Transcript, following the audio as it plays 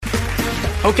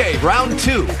Okay, round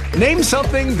 2. Name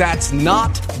something that's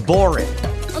not boring.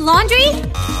 A laundry?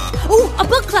 Ooh, a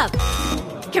book club.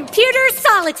 Computer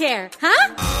solitaire,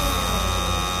 huh?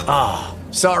 Ah,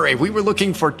 sorry, we were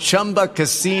looking for Chumba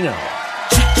Casino.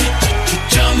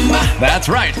 That's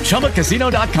right,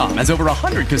 ChumbaCasino.com has over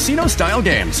 100 casino-style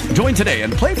games. Join today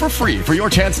and play for free for your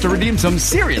chance to redeem some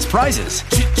serious prizes.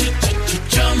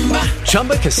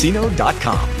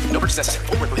 ChumbaCasino.com. No purchase necessary.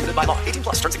 Void where prohibited by law. 18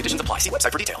 plus. Terms and conditions apply. See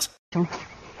website for details.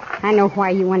 I know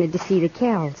why you wanted to see the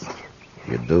Kells.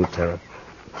 You do, Tara?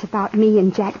 It's about me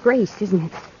and Jack Grace, isn't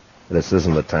it? This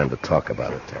isn't the time to talk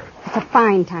about it, Tara. It's a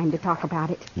fine time to talk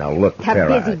about it. Now, look, The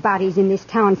Tara... busybodies in this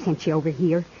town sent you over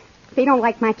here. They don't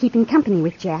like my keeping company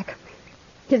with Jack.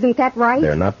 Isn't that right?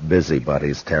 They're not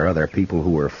busybodies, Tara. They're people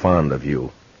who are fond of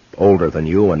you. Older than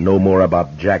you and know more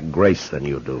about Jack Grace than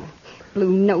you do.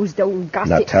 Blue-nosed old gossip.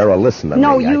 Now, Tara, listen to me.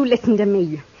 No, you listen to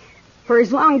me. For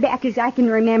as long back as I can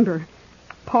remember,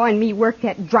 Pa and me worked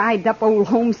that dried-up old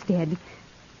homestead.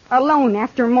 Alone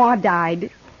after Ma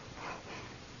died.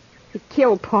 It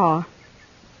killed Pa.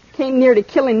 Came near to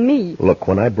killing me. Look,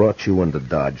 when I brought you into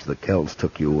Dodge, the Kells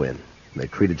took you in. They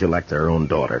treated you like their own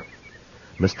daughter.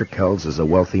 Mr. Kells is a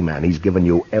wealthy man. He's given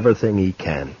you everything he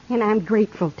can. And I'm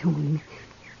grateful to him.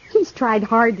 He's tried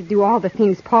hard to do all the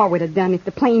things Pa would have done if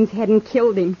the planes hadn't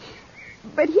killed him.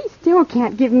 But he still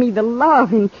can't give me the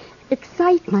love and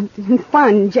excitement and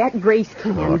fun Jack Grace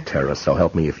can. Oh, Tara, so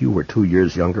help me. If you were 2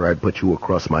 years younger, I'd put you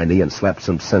across my knee and slap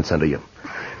some sense into you.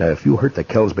 Now, if you hurt the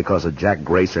Kells because of Jack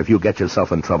Grace, or if you get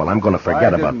yourself in trouble, I'm going to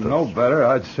forget about this. I didn't know better.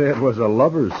 I'd say it was a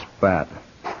lover's spat.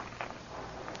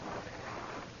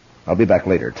 I'll be back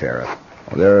later, Tara.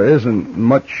 There isn't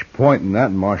much point in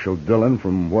that, Marshal Dillon.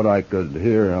 From what I could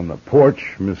hear on the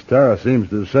porch, Miss Tara seems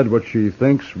to have said what she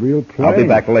thinks real plain. I'll be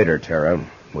back later, Tara.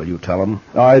 Will you tell him?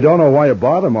 I don't know why you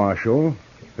bother, Marshal.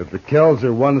 If the Kells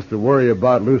are ones to worry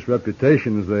about loose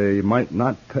reputations, they might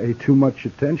not pay too much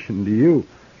attention to you.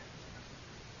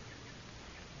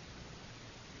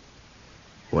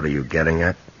 What are you getting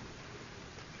at?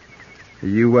 A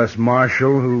U.S.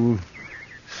 Marshal who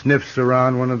sniffs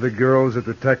around one of the girls at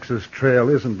the Texas Trail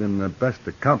isn't in the best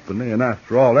of company, and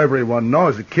after all, everyone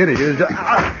knows that Kitty is...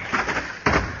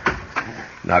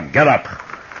 Now get up.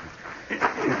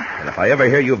 And if I ever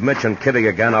hear you've mentioned Kitty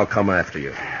again, I'll come after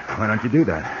you. Why don't you do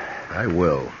that? I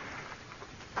will.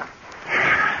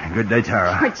 Good day,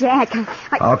 Tara. Oh, Jack,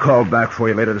 I'll call back for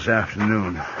you later this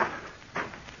afternoon.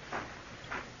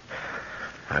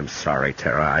 I'm sorry,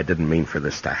 Tara. I didn't mean for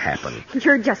this to happen.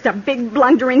 you're just a big,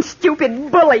 blundering,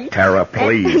 stupid bully. Tara,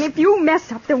 please. And if you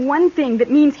mess up the one thing that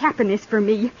means happiness for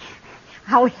me,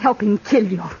 I'll help him kill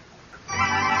you.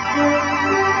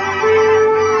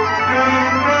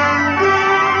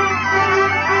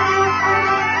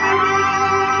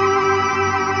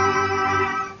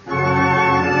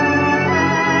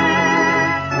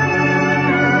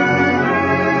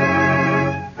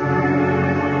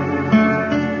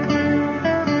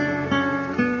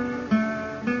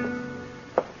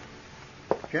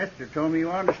 Chester told me you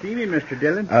wanted to see me, Mr.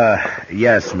 Dillon.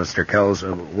 Yes, Mr. Kells.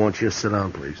 Won't you sit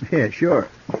down, please? Yeah, sure.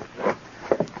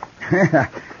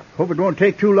 Hope it won't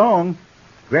take too long.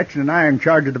 Gretchen and I are in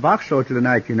charge of the box social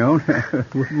tonight, you know.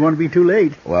 Wouldn't want to be too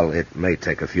late. Well, it may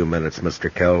take a few minutes,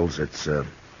 Mr. Kells. It's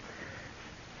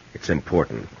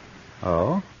important.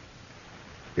 Oh?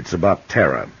 It's about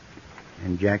Tara.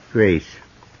 And Jack Grace.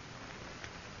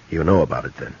 You know about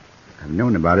it, then? I've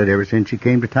known about it ever since she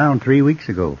came to town 3 weeks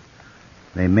ago.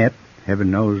 They met, heaven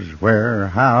knows where or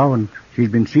how, and she's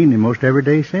been seeing him most every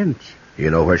day since. You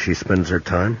know where she spends her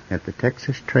time? At the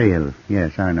Texas Trail.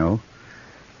 Yes, I know.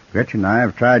 Gretchen and I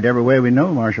have tried every way we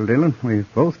know, Marshal Dillon.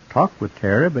 We've both talked with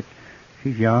Tara, but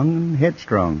she's young and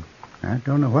headstrong. I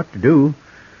don't know what to do.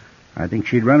 I think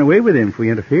she'd run away with him if we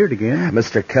interfered again.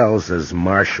 Mr. Kells, as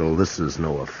Marshal, this is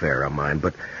no affair of mine,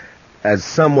 but as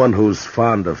someone who's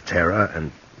fond of Tara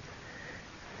and...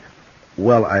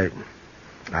 Well,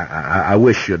 I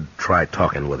wish you'd try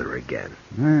talking with her again.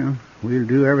 Well, we'll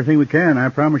do everything we can, I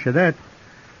promise you that.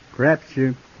 Perhaps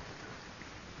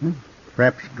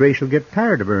Grace will get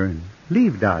tired of her and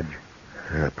leave Dodge.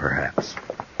 Perhaps.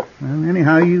 Well,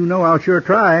 anyhow, you know I'll sure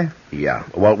try. Yeah.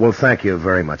 Well, thank you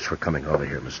very much for coming over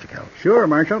here, Mr. Kells. Sure,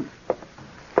 Marshal.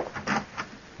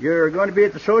 You're going to be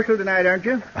at the social tonight, aren't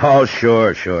you? Oh,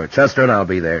 sure. Chester and I'll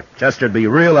be there. Chester'd be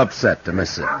real upset to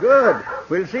miss it. Good.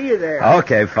 We'll see you there.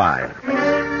 Okay, fine.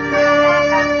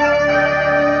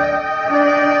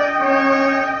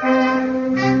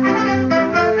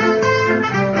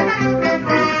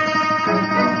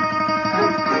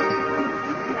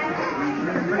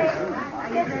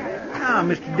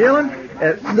 Mr. Dillon,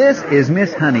 This is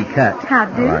Miss Honeycutt. How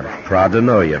do? I'm proud to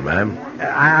know you, ma'am.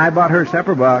 I bought her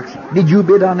supper box. Did you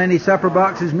bid on any supper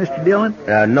boxes, Mr. Dillon?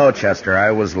 No, Chester.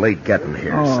 I was late getting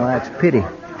here. Oh, so. that's a pity.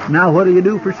 Now, what do you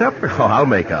do for supper? Oh, I'll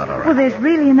make out all right. Well, there's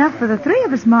really enough for the three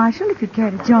of us, Marshal, if you'd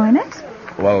care to join us.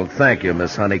 Well, thank you,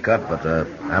 Miss Honeycutt, but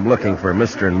I'm looking for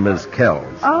Mr. and Ms.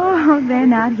 Kells. Oh, they're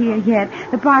not here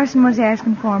yet. The parson was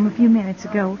asking for them a few minutes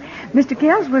ago. Mr.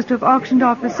 Kells was to have auctioned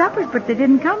off the suppers, but they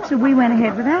didn't come, so we went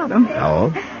ahead without them.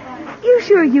 Oh? You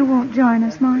sure you won't join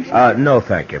us, Marshal? No,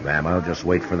 thank you, ma'am. I'll just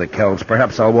wait for the Kells.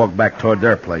 Perhaps I'll walk back toward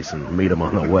their place and meet them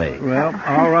on the way. Well,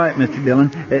 all right, Mr.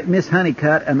 Dillon. Miss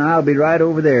Honeycutt and I'll be right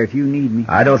over there if you need me.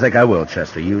 I don't think I will,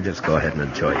 Chester. You just go ahead and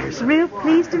enjoy yourself. Real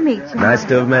pleased to meet you. Nice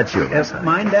to have met you, Miss Honeycutt.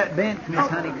 Mind that bench, Miss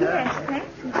Honeycutt. Yes, thank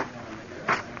you.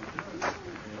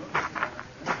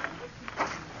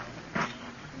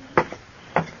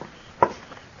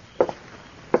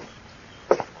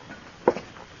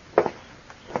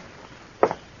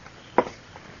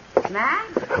 Matt?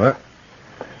 What?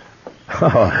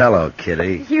 Oh, hello,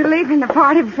 Kitty. You leaving the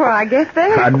party before I get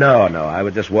there? No. I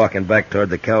was just walking back toward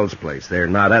the Kells place. They're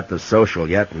not at the social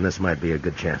yet, and this might be a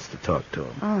good chance to talk to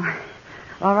them. Oh,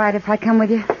 all right if I come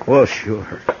with you? Well,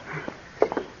 sure.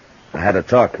 I had a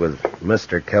talk with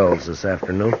Mr. Kells this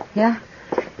afternoon. Yeah?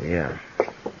 Yeah.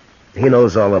 He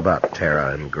knows all about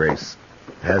Tara and Grace.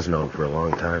 Has known for a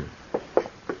long time.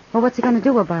 Well, what's he going to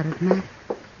do about it, Matt?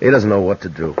 He doesn't know what to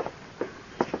do.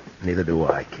 Neither do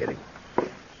I, Kitty.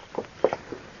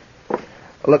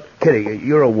 Look, Kitty,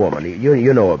 you're a woman.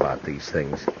 You know about these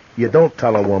things. You don't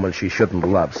tell a woman she shouldn't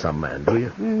love some man, do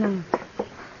you? No.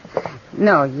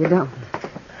 No, you don't.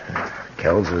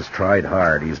 Kells has tried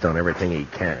hard. He's done everything he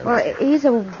can. Well, he's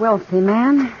a wealthy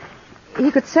man. He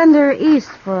could send her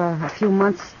east for a few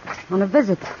months on a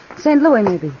visit. St. Louis,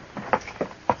 maybe.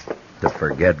 To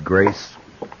forget Grace?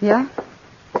 Yeah?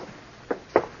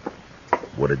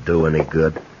 Would it do any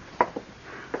good?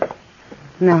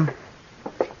 No.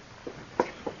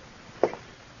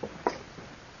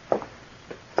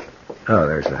 Oh,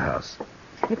 there's the house.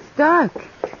 It's dark.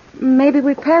 Maybe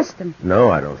we passed him.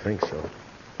 No, I don't think so.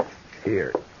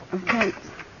 Here. Okay.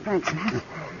 Thanks, Matt.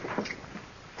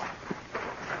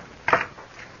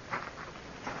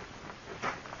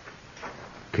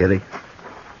 Kitty?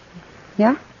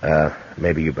 Yeah?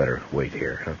 Maybe you better wait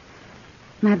here, huh?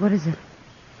 Matt, what is it?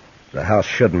 The house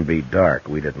shouldn't be dark.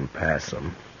 We didn't pass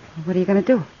them. What are you going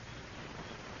to do?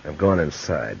 I'm going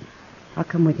inside. I'll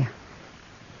come with you.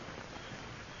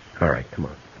 All right, come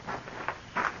on.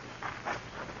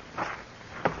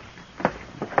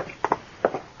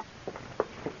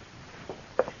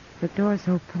 The door's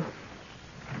open.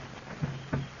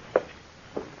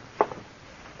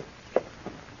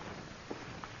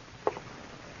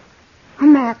 Oh,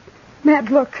 Matt.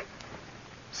 Matt, look.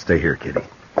 Stay here, Kitty.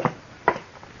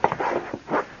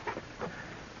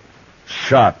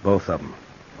 Shot, both of them.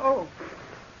 Oh.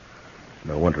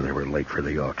 No wonder they were late for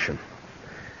the auction.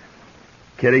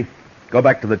 Kitty, go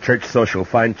back to the church social.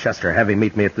 Find Chester. Have him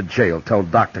meet me at the jail. Tell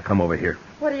Doc to come over here.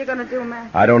 What are you going to do,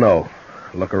 Matt? I don't know.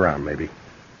 Look around, maybe.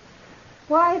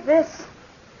 Why this?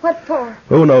 What for?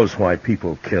 Who knows why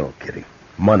people kill, Kitty?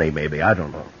 Money, maybe. I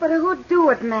don't know. But who'd do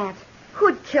it, Matt?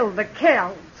 Who'd kill the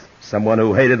Kells? Someone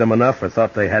who hated him enough or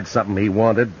thought they had something he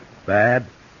wanted. Bad.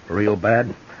 Real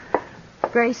bad.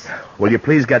 Grace? Will you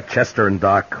please get Chester and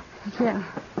Doc? Yeah.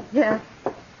 Yeah.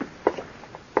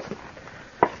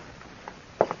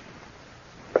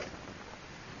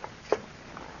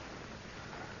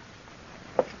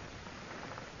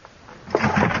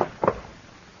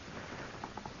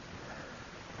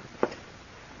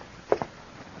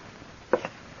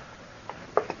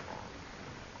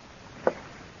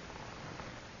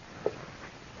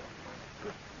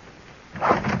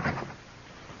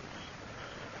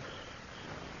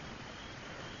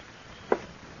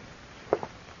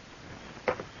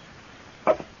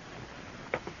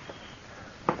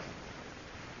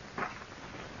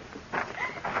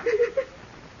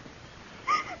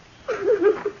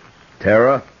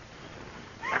 Tara?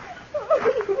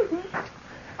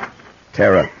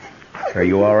 Tara, are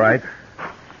you all right?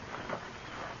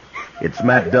 It's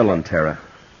Matt Dillon, Tara.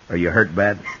 Are you hurt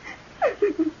bad?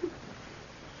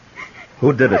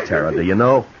 Who did it, Tara? Do you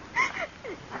know?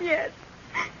 Yes.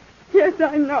 Yes,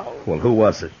 I know. Well, who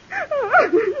was it?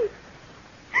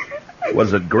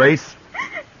 Was it Grace?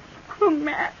 Oh,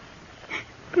 Matt.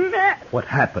 Matt. What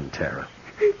happened, Tara?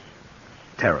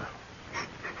 Tara.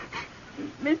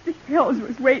 Mr. Kells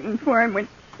was waiting for him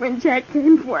when Jack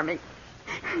came for me.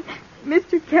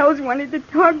 Mr. Kells wanted to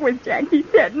talk with Jack, he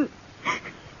said,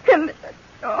 and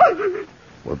oh.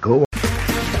 Well, go on.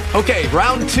 Okay,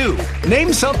 round 2.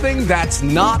 Name something that's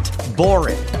not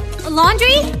boring. A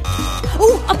laundry?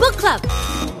 Ooh, a book club.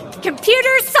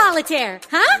 Computer solitaire,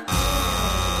 huh?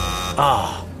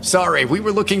 Ah, sorry, we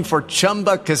were looking for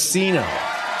Chumba Casino.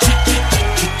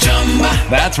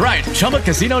 That's right,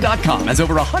 ChumbaCasino.com has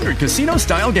over 100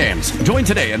 casino-style games. Join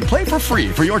today and play for free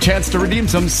for your chance to redeem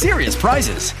some serious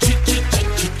prizes.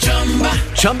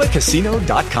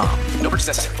 ChumbaCasino.com. No purchase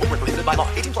necessary. Void where prohibited by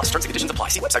law. 18+ terms and conditions apply.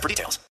 See website for details.